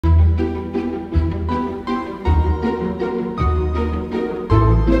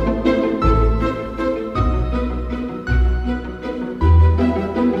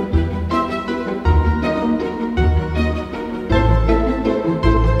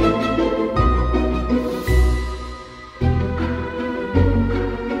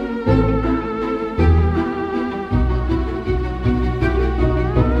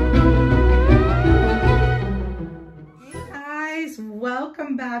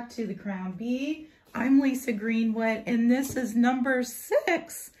back to the Crown Bee. I'm Lisa Greenwood, and this is number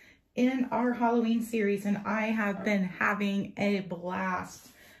 6 in our Halloween series, and I have been having a blast.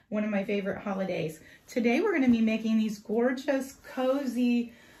 One of my favorite holidays. Today we're going to be making these gorgeous,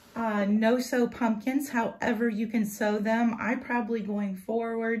 cozy, no-sew pumpkins, however you can sew them. I'm probably going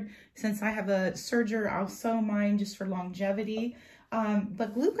forward, since I have a serger, I'll sew mine just for longevity.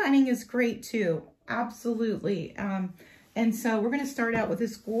 But glue gunning is great too, absolutely. And so we're going to start out with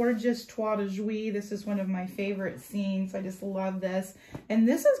this gorgeous Toile de Jouy. This is one of my favorite scenes. I just love this. And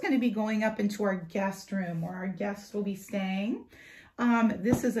this is going to be going up into our guest room where our guests will be staying.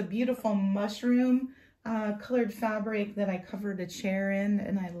 This is a beautiful mushroom colored fabric that I covered a chair in,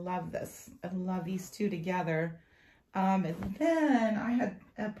 and I love this. I love these two together. And then I had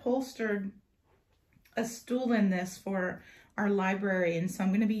upholstered a stool in this for our library, and so I'm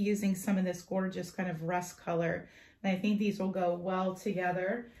going to be using some of this gorgeous kind of rust color. And I think these will go well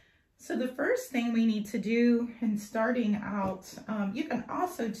together. So the first thing we need to do in starting out, you can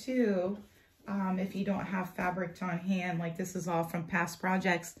also too, if you don't have fabric on hand, like this is all from past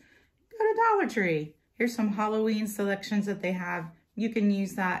projects, go to Dollar Tree. Here's some Halloween selections that they have. You can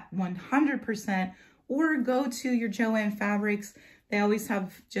use that 100%, or go to your Joann Fabrics. They always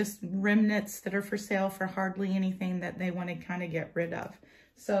have just remnants that are for sale for hardly anything that they want to kind of get rid of.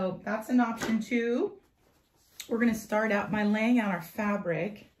 So that's an option too. We're going to start out by laying out our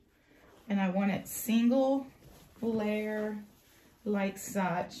fabric, and I want it single layer like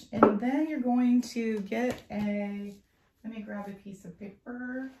such. And then you're going to get a, let me grab a piece of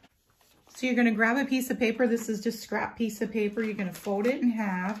paper. So you're going to grab a piece of paper. This is just scrap piece of paper. You're going to fold it in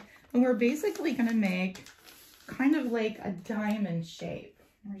half, and we're basically going to make kind of like a diamond shape.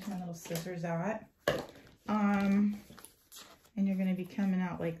 Where's my little scissors at? And you're going to be coming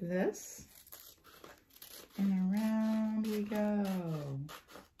out like this. And around we go.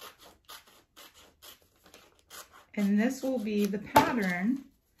 And this will be the pattern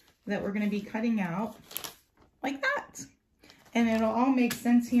that we're going to be cutting out like that. And it'll all make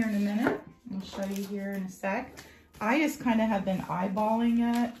sense here in a minute. I'll show you here in a sec. I just kind of have been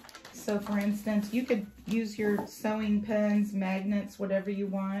eyeballing it. So for instance, you could use your sewing pins, magnets, whatever you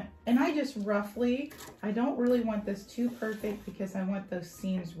want. And I just roughly, I don't really want this too perfect because I want those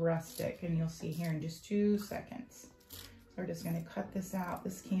seams rustic. And you'll see here in just 2 seconds. So we're just going to cut this out.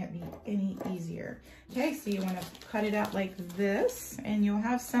 This can't be any easier. Okay, so you want to cut it out like this, and you'll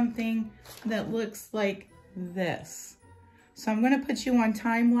have something that looks like this. So I'm going to put you on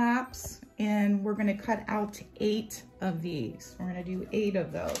time lapse, and we're going to cut out 8 of these. We're going to do 8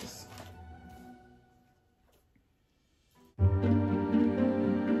 of those.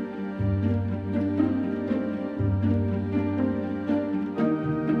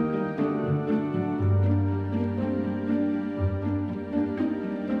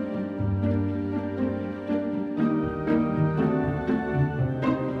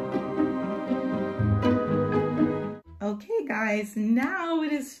 Okay guys, now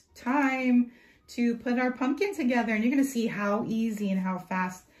it is time to put our pumpkin together, and you're going to see how easy and how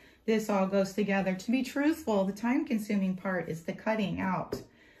fast this all goes together. To be truthful, the time-consuming part is the cutting out,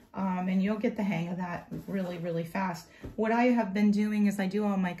 and you'll get the hang of that really, really fast. What I have been doing is I do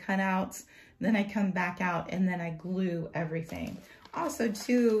all my cutouts, then I come back out, and then I glue everything. Also,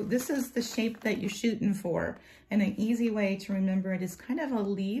 too, this is the shape that you're shooting for, and an easy way to remember it is kind of a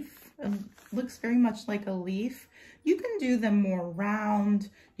leaf. It looks very much like a leaf. You can do them more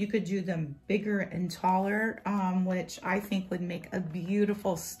round. You could do them bigger and taller, which I think would make a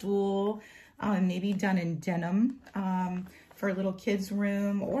beautiful stool, maybe done in denim for a little kid's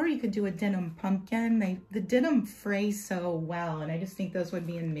room, or you could do a denim pumpkin. The denim frays so well, and I just think those would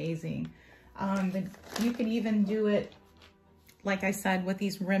be amazing. You could even do it, like I said, with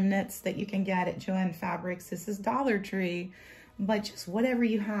these remnants that you can get at Joann Fabrics. This is Dollar Tree, but just whatever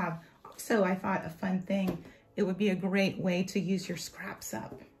you have. Also, I thought a fun thing, it would be a great way to use your scraps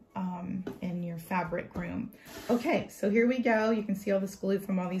up in your fabric room. Okay, so here we go. You can see all this glue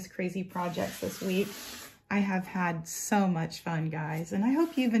from all these crazy projects this week. I have had so much fun, guys, and I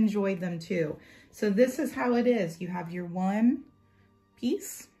hope you've enjoyed them too. So this is how it is. You have your one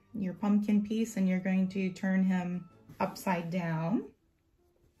piece, your pumpkin piece, and you're going to turn him upside down.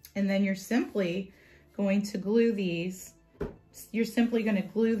 And then you're simply going to glue these. You're simply going to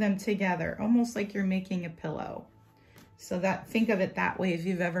glue them together, almost like you're making a pillow. So that, think of it that way if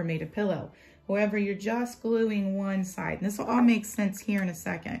you've ever made a pillow. However, you're just gluing one side. And this will all make sense here in a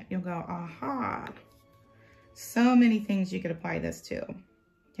second. You'll go, aha. So many things you could apply this to.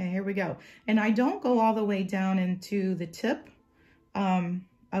 Okay, here we go. And I don't go all the way down into the tip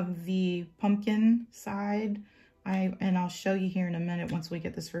of the pumpkin side And I'll show you here in a minute once we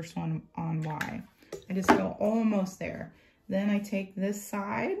get this first one on why. I just go almost there. Then I take this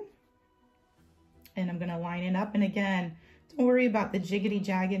side and I'm gonna line it up. And again, don't worry about the jiggity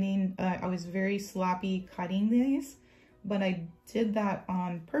jaggeting. I was very sloppy cutting these, but I did that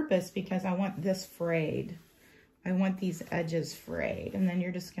on purpose because I want this frayed. I want these edges frayed. And then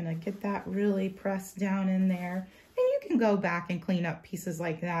you're just gonna get that really pressed down in there. And you can go back and clean up pieces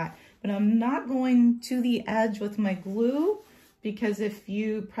like that, but I'm not going to the edge with my glue because if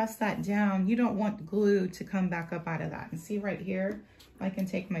you press that down, you don't want glue to come back up out of that. And see right here, I can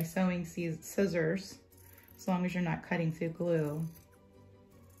take my sewing scissors, as long as you're not cutting through glue.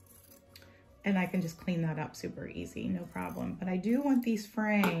 And I can just clean that up super easy, no problem. But I do want these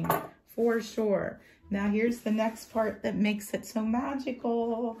fraying for sure. Now here's the next part that makes it so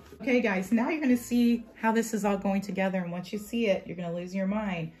magical. Okay guys, now you're gonna see how this is all going together. And once you see it, you're gonna lose your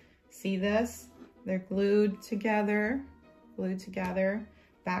mind. See this? They're glued together,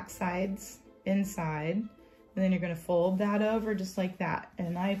 back sides, inside. And then you're gonna fold that over just like that.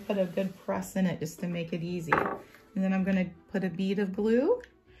 And I put a good press in it just to make it easy. And then I'm gonna put a bead of glue,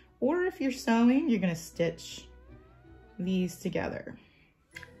 or if you're sewing, you're gonna stitch these together,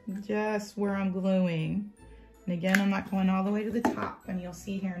 just where I'm gluing. And again, I'm not going all the way to the top, and you'll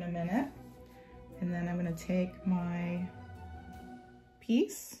see here in a minute. And then I'm gonna take my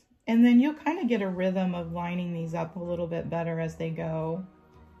piece, and then you'll kind of get a rhythm of lining these up a little bit better as they go,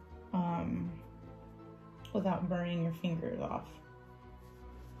 without burning your fingers off.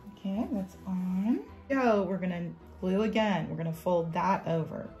 Okay, that's on. So we're gonna glue again. We're gonna fold that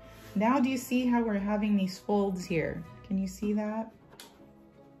over. Now do you see how we're having these folds here? Can you see that?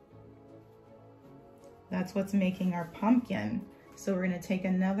 That's what's making our pumpkin. So we're gonna take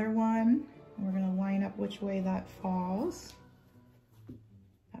another one. And we're gonna line up which way that falls.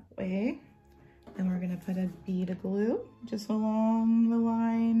 That way. Then we're gonna put a bead of glue just along the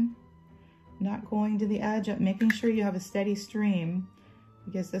line. Not going to the edge, making sure you have a steady stream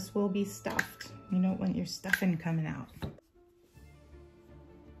because this will be stuffed. You don't want your stuffing coming out.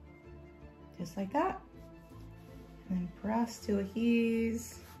 Just like that. And then press to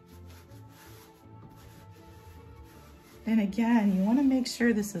adhese. And again, you want to make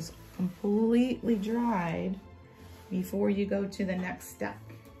sure this is completely dried before you go to the next step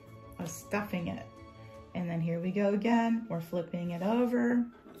of stuffing it. And then here we go again. We're flipping it over.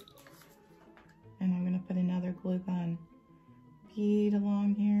 And I'm gonna put another glue gun bead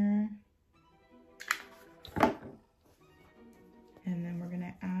along here. And then we're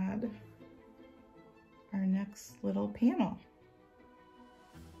gonna add our next little panel.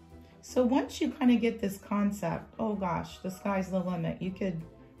 So once you kind of get this concept, oh gosh, the sky's the limit. You could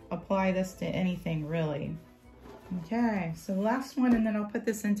apply this to anything really. Okay, so the last one, and then I'll put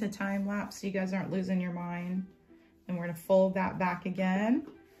this into time lapse so you guys aren't losing your mind. And we're gonna fold that back again.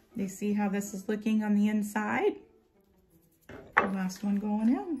 You see how this is looking on the inside? The last one going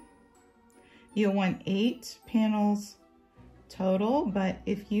in. You'll want 8 panels total, but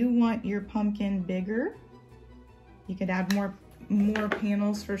if you want your pumpkin bigger, you could add more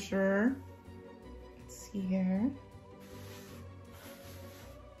panels for sure. Let's see here.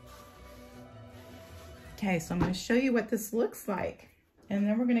 Okay, so I'm going to show you what this looks like, and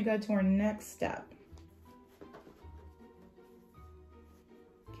then we're going to go to our next step.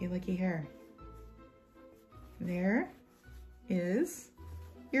 Okay, looky here. There is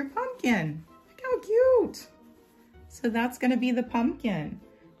your pumpkin. Look how cute. So that's going to be the pumpkin.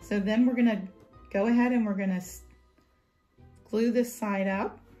 So then we're going to go ahead and we're going to glue this side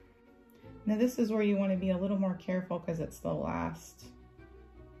up. Now this is where you want to be a little more careful because it's the last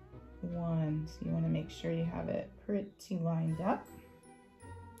one. So you want to make sure you have it pretty lined up.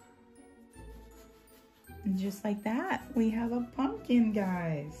 And just like that, we have a pumpkin,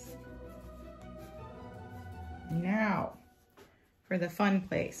 guys. Now, for the fun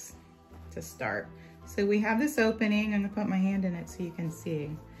place to start. So we have this opening. I'm gonna put my hand in it so you can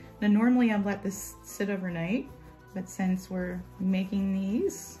see. Now normally I'd let this sit overnight, but since we're making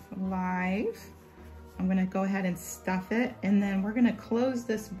these live, I'm gonna go ahead and stuff it, and then we're gonna close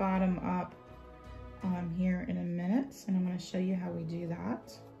this bottom up here in a minute, and I'm gonna show you how we do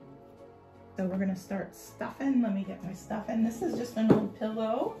that. So we're gonna start stuffing. Let me get my stuff in. This is just an old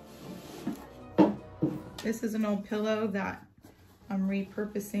pillow. This is an old pillow that I'm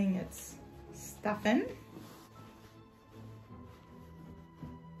repurposing its stuffing.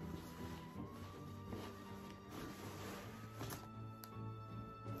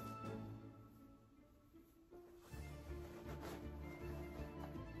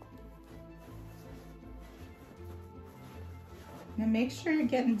 And make sure you're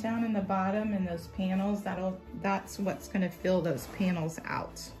getting down in the bottom in those panels. That's what's gonna fill those panels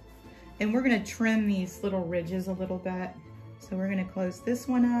out. And we're gonna trim these little ridges a little bit. So we're gonna close this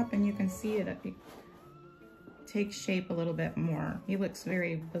one up, and you can see it takes shape a little bit more. He looks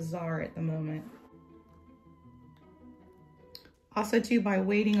very bizarre at the moment. Also too, by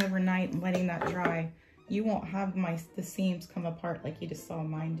waiting overnight and letting that dry, you won't have the seams come apart like you just saw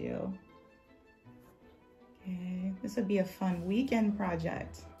mine do. Okay, this would be a fun weekend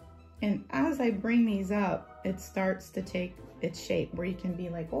project. And as I bring these up, it starts to take its shape where you can be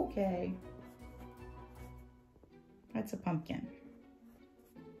like, okay, that's a pumpkin.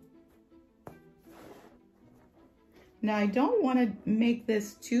 Now I don't want to make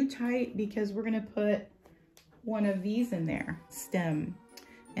this too tight because we're gonna put one of these in there, stem.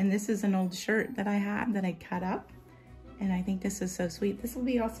 And this is an old shirt that I had that I cut up. And I think this is so sweet. This will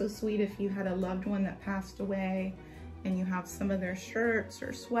be also sweet if you had a loved one that passed away and you have some of their shirts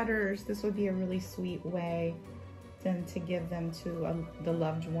or sweaters. This would be a really sweet way then to give them to the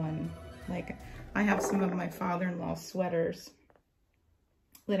loved one. Like I have some of my father-in-law's sweaters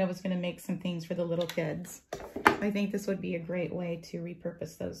that I was gonna make some things for the little kids. I think this would be a great way to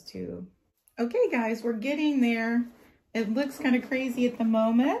repurpose those too. Okay guys, we're getting there. It looks kind of crazy at the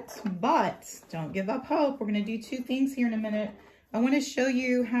moment, but don't give up hope. We're gonna do two things here in a minute. I wanna show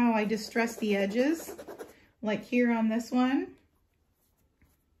you how I distress the edges, like here on this one.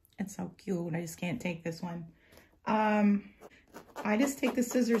 It's so cute, I just can't take this one. I just take the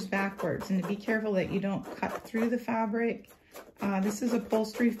scissors backwards, and to be careful that you don't cut through the fabric. This is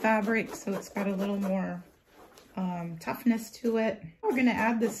upholstery fabric, so it's got a little more toughness to it. We're gonna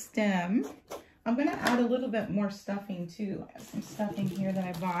add the stem. I'm gonna add a little bit more stuffing too. I have some stuffing here that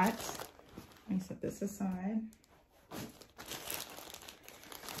I bought. Let me set this aside.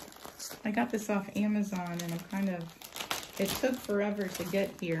 I got this off Amazon, and it took forever to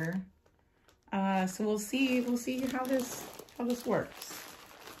get here. So we'll see how this works.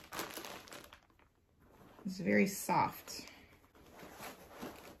 It's very soft.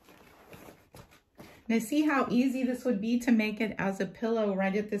 Now see how easy this would be to make it as a pillow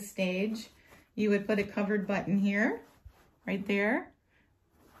right at this stage? You would put a covered button here, right there,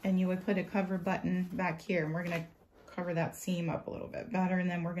 and you would put a cover button back here. And we're gonna cover that seam up a little bit better, and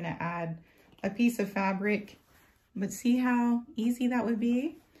then we're gonna add a piece of fabric. But see how easy that would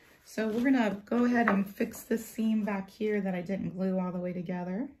be? So we're gonna go ahead and fix this seam back here that I didn't glue all the way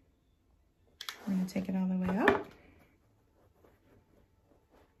together. We're gonna take it all the way up.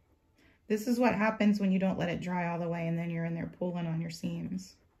 This is what happens when you don't let it dry all the way and then you're in there pulling on your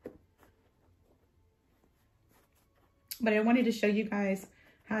seams. But I wanted to show you guys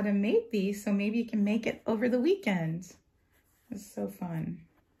how to make these, so maybe you can make it over the weekend. It's so fun.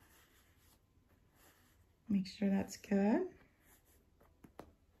 Make sure that's good.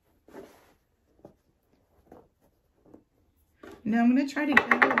 Now I'm going to try to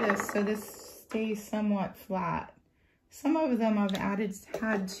gather this so this stays somewhat flat. Some of them I've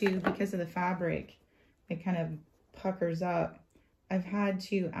had to, because of the fabric, it kind of puckers up. I've had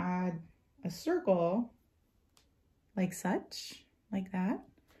to add a circle like such, like that,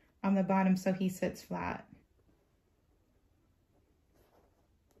 on the bottom so he sits flat.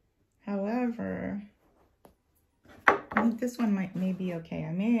 However, I think this one may be okay.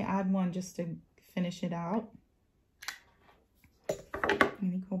 I may add one just to finish it out. I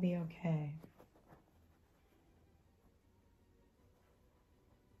think we'll be okay.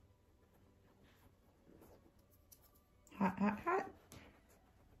 Hot, hot, hot.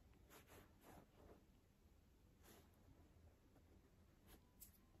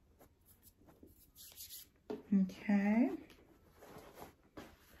 Okay.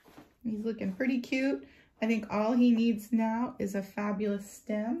 He's looking pretty cute. I think all he needs now is a fabulous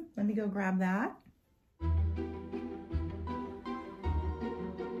stem. Let me go grab that.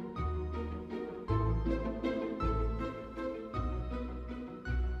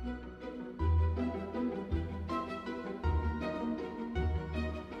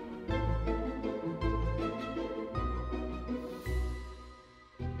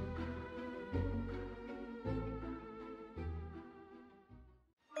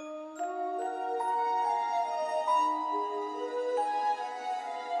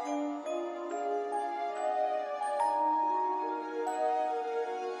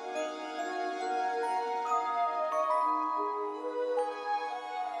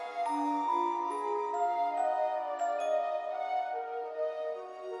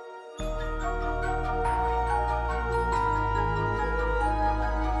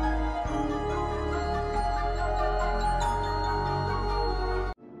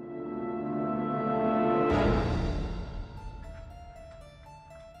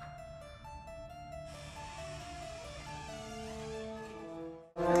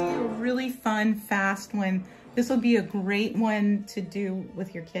 really fun, fast one. This will be a great one to do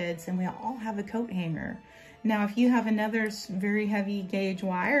with your kids, and we all have a coat hanger. Now, if you have another very heavy gauge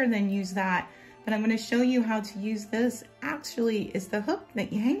wire, then use that. But I'm going to show you how to use this. Actually, is the hook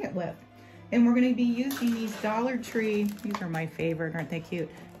that you hang it with. And we're going to be using these Dollar Tree, these are my favorite, aren't they cute?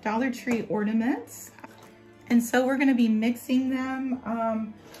 Dollar Tree ornaments. And so we're going to be mixing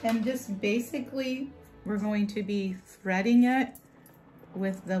them, and just basically we're going to be threading it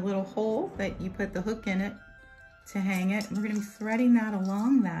with the little hole that you put the hook in it to hang it. We're going to be threading that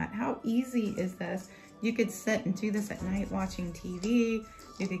along that. How easy is this? You could sit and do this at night watching TV.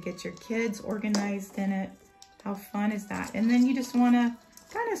 You could get your kids organized in it. How fun is that? And then you just want to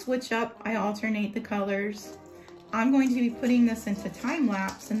kind of switch up. I alternate the colors. I'm going to be putting this into time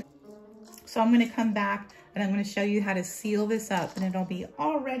lapse, and so I'm going to come back and I'm going to show you how to seal this up, and it'll be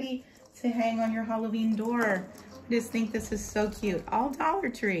all ready to hang on your Halloween door. I just think this is so cute. All Dollar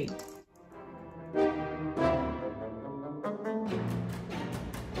Tree.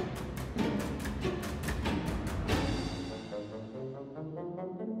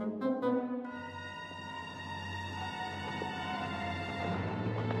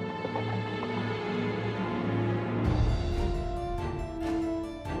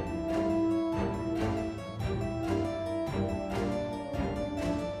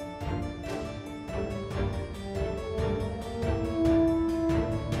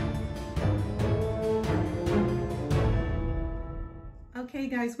 Okay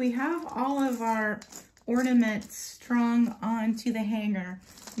guys, we have all of our ornaments strung onto the hanger.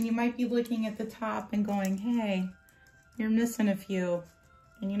 And you might be looking at the top and going, hey, you're missing a few.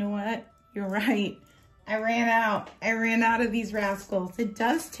 And you know what? You're right. I ran out of these rascals. It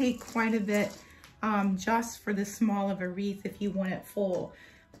does take quite a bit just for the small of a wreath if you want it full.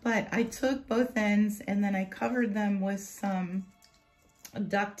 But I took both ends and then I covered them with some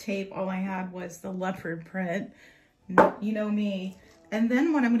duct tape. All I had was the leopard print. You know me. And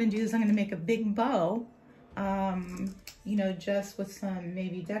then what I'm going to do is I'm going to make a big bow, you know, just with some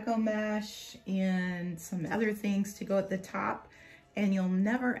maybe deco mesh and some other things to go at the top. And you'll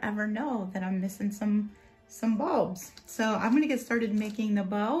never ever know that I'm missing some bulbs. So I'm going to get started making the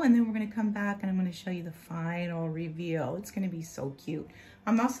bow, and then we're going to come back and I'm going to show you the final reveal. It's going to be so cute.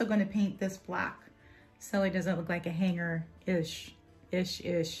 I'm also going to paint this black so it doesn't look like a hanger-ish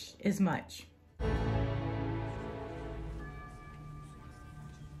as much.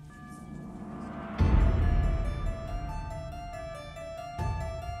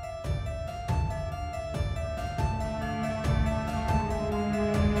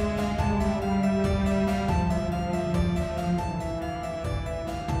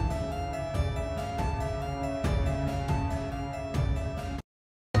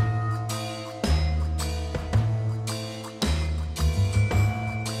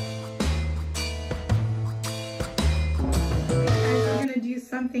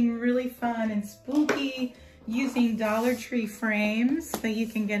 Something really fun and spooky using Dollar Tree frames that you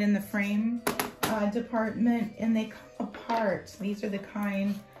can get in the frame department, and they come apart. These are the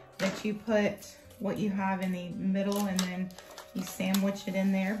kind that you put what you have in the middle and then you sandwich it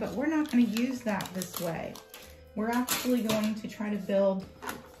in there, but we're not going to use that this way. We're actually going to try to build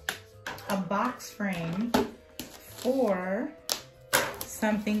a box frame for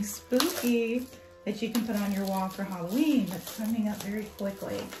something spooky that you can put on your wall for Halloween. That's coming up very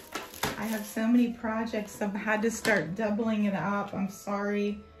quickly. I have so many projects, I've had to start doubling it up. I'm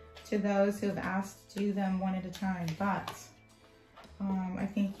sorry to those who have asked to do them one at a time, but I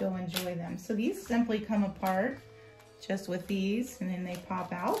think you'll enjoy them. So these simply come apart just with these, and then they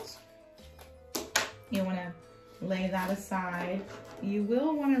pop out. You want to lay that aside. You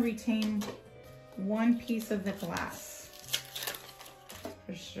will want to retain one piece of the glass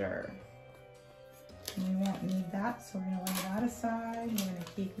for sure. You won't need that, so we're going to lay that aside. We're going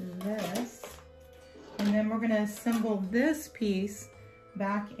to keep this. And then we're going to assemble this piece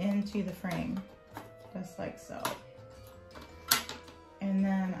back into the frame, just like so. And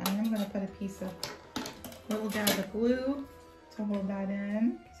then I am going to put a piece of little dab of glue to hold that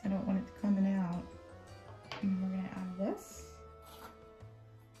in, because I don't want it to come out. And we're going to add this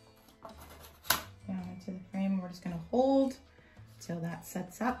down into the frame. We're just going to hold till that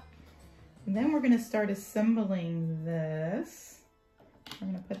sets up. And then we're going to start assembling this. We're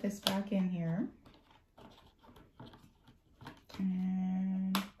going to put this back in here.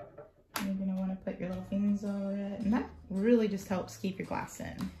 And you're going to want to put your little things over it. And that really just helps keep your glass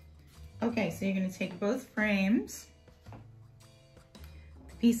in. Okay, so you're going to take both frames.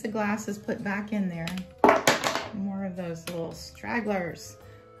 The piece of glass is put back in there. More of those little stragglers.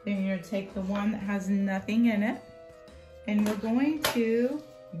 Then you're going to take the one that has nothing in it. And we're going to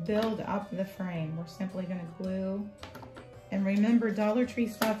build up the frame. We're simply gonna glue. And remember, Dollar Tree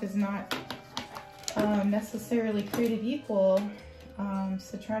stuff is not necessarily created equal.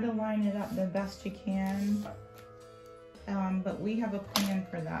 So try to line it up the best you can. But we have a plan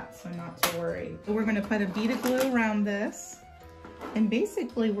for that, so not to worry. So we're gonna put a bead of glue around this. And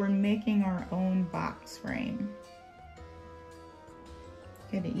basically we're making our own box frame.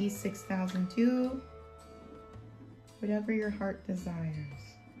 Get an E6002, whatever your heart desires.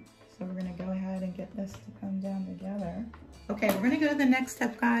 So we're gonna go ahead and get this to come down together. Okay, we're gonna go to the next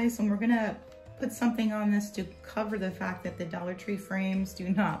step, guys, and we're gonna put something on this to cover the fact that the Dollar Tree frames do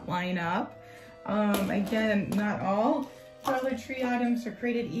not line up. Again, not all Dollar Tree items are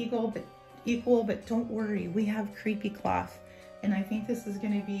created equal, but don't worry, we have creepy cloth. And I think this is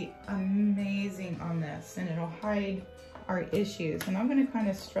gonna be amazing on this, and it'll hide our issues. And I'm gonna kind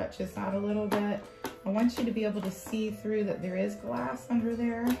of stretch this out a little bit. I want you to be able to see through that there is glass under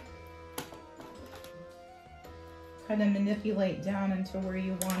there. Kind of manipulate down into where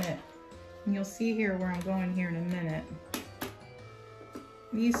you want it. And you'll see here where I'm going here in a minute.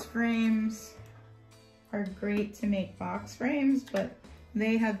 These frames are great to make box frames, but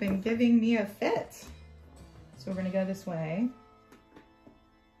they have been giving me a fit. So we're gonna go this way.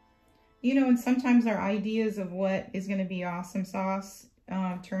 You know, and sometimes our ideas of what is gonna be awesome sauce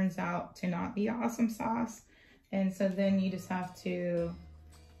turns out to not be awesome sauce. And so then you just have to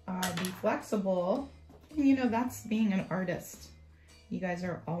be flexible. And you know, that's being an artist. You guys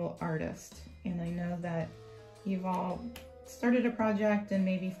are all artists. And I know that you've all started a project and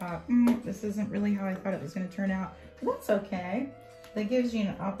maybe thought, this isn't really how I thought it was gonna turn out. But that's okay. That gives you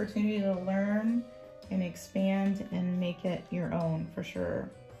an opportunity to learn and expand and make it your own for sure.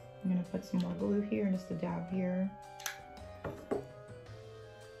 I'm gonna put some more glue here and just a dab here.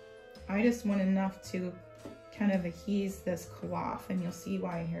 I just want enough to kind of adhese this cloth, and you'll see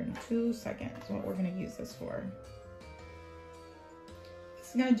why here in 2 seconds, what we're gonna use this for.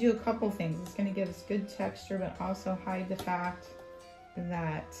 It's gonna do a couple things. It's gonna give us good texture, but also hide the fact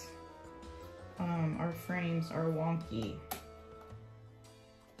that our frames are wonky.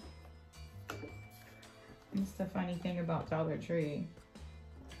 That's the funny thing about Dollar Tree.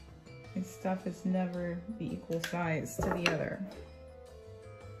 This stuff is never the equal size to the other.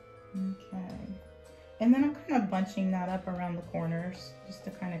 Okay. And then I'm kind of bunching that up around the corners just to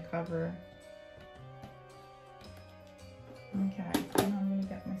kind of cover. Okay, now I'm gonna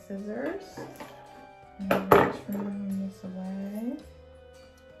get my scissors and trim this away.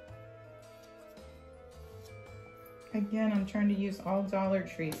 Again, I'm trying to use all Dollar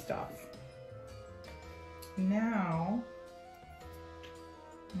Tree stuff. Now,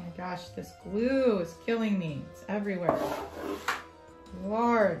 oh my gosh, this glue is killing me. It's everywhere.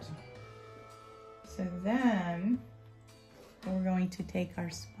 Lord. So then we're going to take our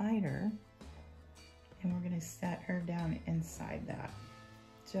spider and we're going to set her down inside that,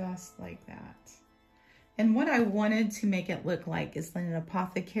 just like that. And what I wanted to make it look like is an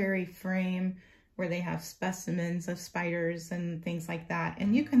apothecary frame where they have specimens of spiders and things like that.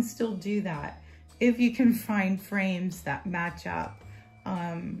 And you can still do that if you can find frames that match up.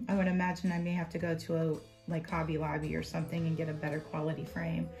 I would imagine I may have to go to a like Hobby Lobby or something and get a better quality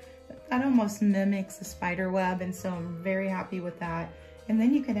frame. That almost mimics a spider web, and so I'm very happy with that. And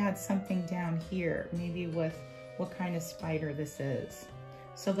then you could add something down here, maybe with what kind of spider this is.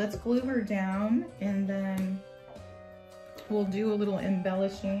 So let's glue her down, and then we'll do a little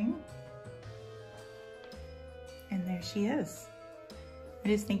embellishing. And there she is. I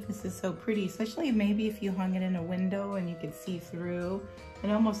just think this is so pretty, especially maybe if you hung it in a window and you could see through.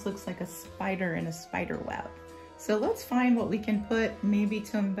 It almost looks like a spider in a spider web. So let's find what we can put maybe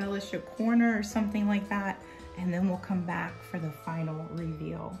to embellish a corner or something like that, and then we'll come back for the final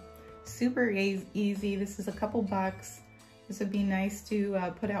reveal. Super easy. This is a couple bucks. This would be nice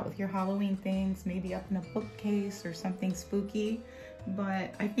to put out with your Halloween things, maybe up in a bookcase or something spooky.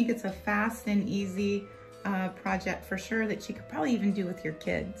 But I think it's a fast and easy project for sure that you could probably even do with your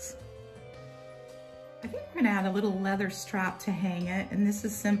kids. I think we're gonna add a little leather strap to hang it, and this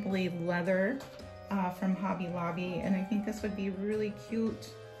is simply leather from Hobby Lobby, and I think this would be really cute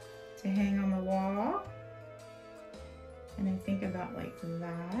to hang on the wall. And I think about like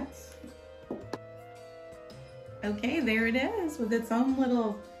that. Okay, there it is with its own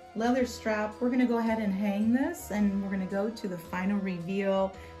little leather strap. We're gonna go ahead and hang this, and we're gonna go to the final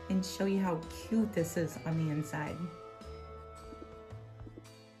reveal and show you how cute this is on the inside.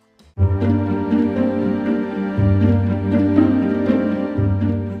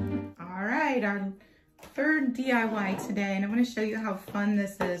 All right, our third DIY today, and I'm going to show you how fun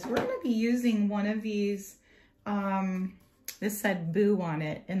this is. We're going to be using one of these This said boo on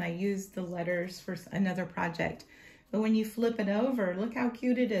it, and I used the letters for another project. But when you flip it over, look how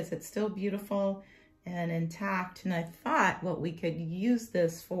cute it is. It's still beautiful and intact. And I thought what we could use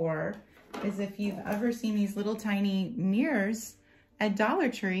this for is if you've ever seen these little tiny mirrors at Dollar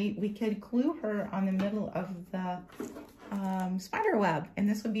Tree, we could glue her on the middle of the spider web. And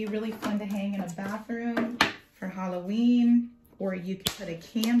this would be really fun to hang in a bathroom for Halloween, or you could put a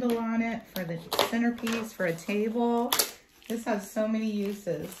candle on it for the centerpiece for a table. This has so many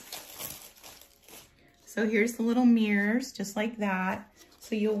uses. So here's the little mirrors, just like that.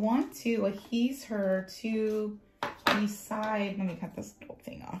 So you'll want to adhese her to the side, let me cut this little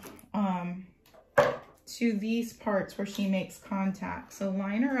thing off, to these parts where she makes contact. So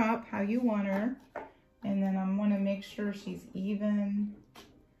line her up how you want her, and then I want to make sure she's even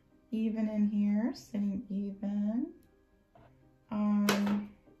in here, sitting even.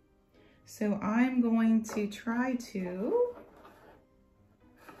 So I'm going to try to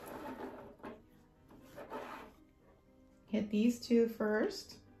hit these two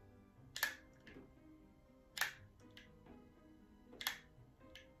first.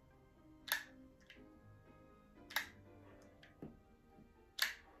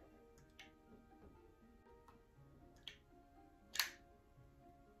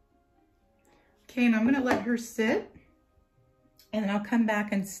 Okay, and I'm gonna let her sit, and then I'll come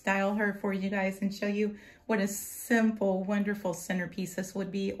back and style her for you guys and show you what a simple, wonderful centerpiece this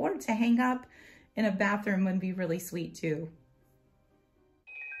would be, or to hang up in a bathroom would be really sweet too.